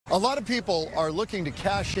A lot of people are looking to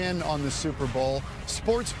cash in on the Super Bowl.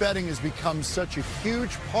 Sports betting has become such a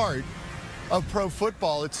huge part of pro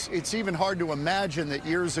football. It's even hard to imagine that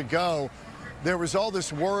years ago there was all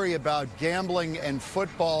this worry about gambling and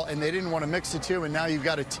football, and they didn't want to mix the two, and now you've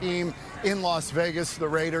got a team in Las Vegas, the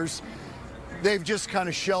Raiders. They've just kind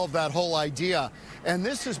of shelved that whole idea. And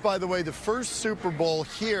this is, by the way, the first Super Bowl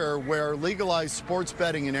here where legalized sports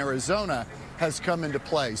betting in Arizona has come into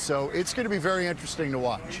play. So it's going to be very interesting to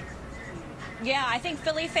watch. Yeah, I think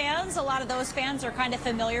Philly fans, a lot of those fans are kind of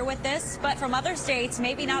familiar with this, but from other states,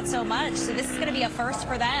 maybe not so much. So this is going to be a first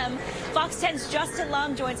for them. Fox 10's Justin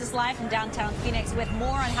Lum joins us live from downtown Phoenix with more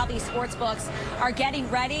on how these sports books are getting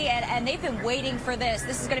ready, and they've been waiting for this.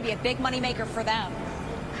 This is going to be a big moneymaker for them.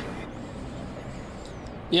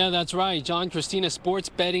 Yeah, that's right. John, Christina, sports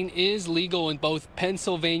betting is legal in both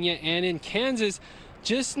Pennsylvania and in Kansas,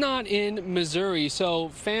 just not in Missouri. So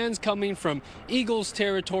fans coming from Eagles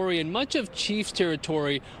territory and much of Chiefs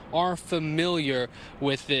territory are familiar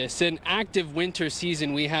with this. An active winter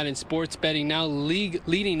season we had in sports betting now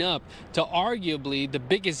leading up to arguably the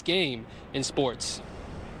biggest game in sports.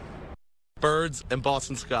 Birds and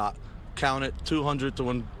Boston Scott. Count it, 200 to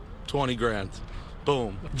win 20 grand.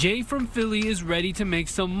 Boom. Jay from Philly is ready to make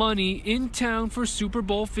some money in town for Super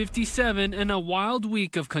Bowl 57 and a wild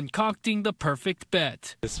week of concocting the perfect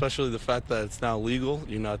bet. Especially the fact that it's now legal,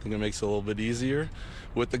 I think it makes it a little bit easier.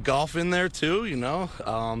 With the golf in there too,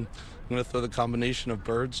 I'm going to throw the combination of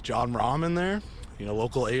Birds, John Rahm in there.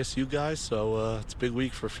 Local ASU guys, so it's a big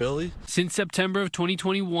week for Philly. Since September of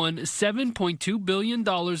 2021, $7.2 billion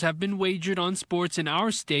have been wagered on sports in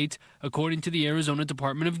our state, according to the Arizona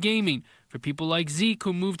Department of Gaming. For people like Zeke,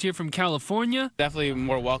 who moved here from California, definitely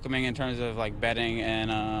more welcoming in terms of betting,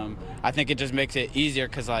 and I think it just makes it easier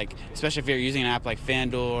because especially if you're using an app like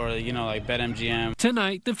FanDuel or BetMGM.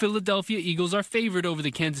 Tonight, the Philadelphia Eagles are favored over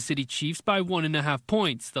the Kansas City Chiefs by 1.5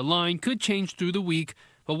 points. The line could change through the week.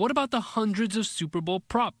 But what about the hundreds of Super Bowl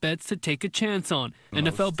prop bets to take a chance on?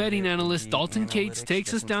 NFL betting analyst Dalton Kates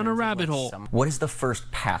takes us down a rabbit hole. What is the first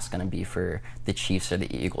pass going to be for the Chiefs or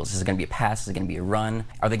the Eagles? Is it going to be a pass? Is it going to be a run?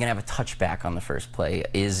 Are they going to have a touchback on the first play?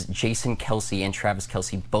 Is Jason Kelce and Travis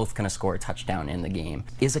Kelce both going to score a touchdown in the game?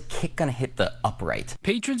 Is a kick going to hit the upright?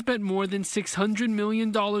 Patrons bet more than $600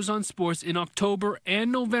 million on sports in October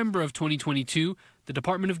and November of 2022. The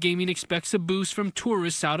Department of Gaming expects a boost from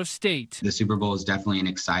tourists out of state. The Super Bowl is definitely an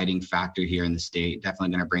exciting factor here in the state, definitely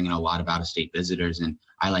going to bring in a lot of out-of-state visitors, and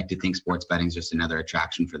I like to think sports betting is just another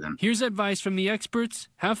attraction for them. Here's advice from the experts.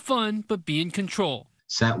 Have fun, but be in control.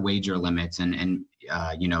 Set wager limits, and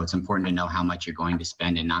it's important to know how much you're going to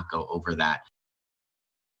spend and not go over that.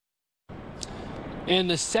 And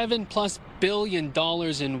the $7+ billion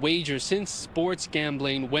in wagers since sports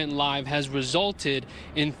gambling went live has resulted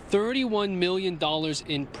in $31 million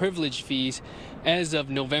in privilege fees as of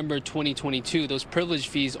November 2022. Those privilege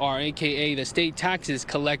fees are AKA the state taxes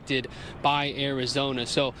collected by Arizona.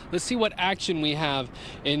 So let's see what action we have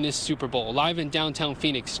in this Super Bowl. Live in downtown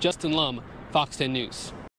Phoenix, Justin Lum, Fox 10 News.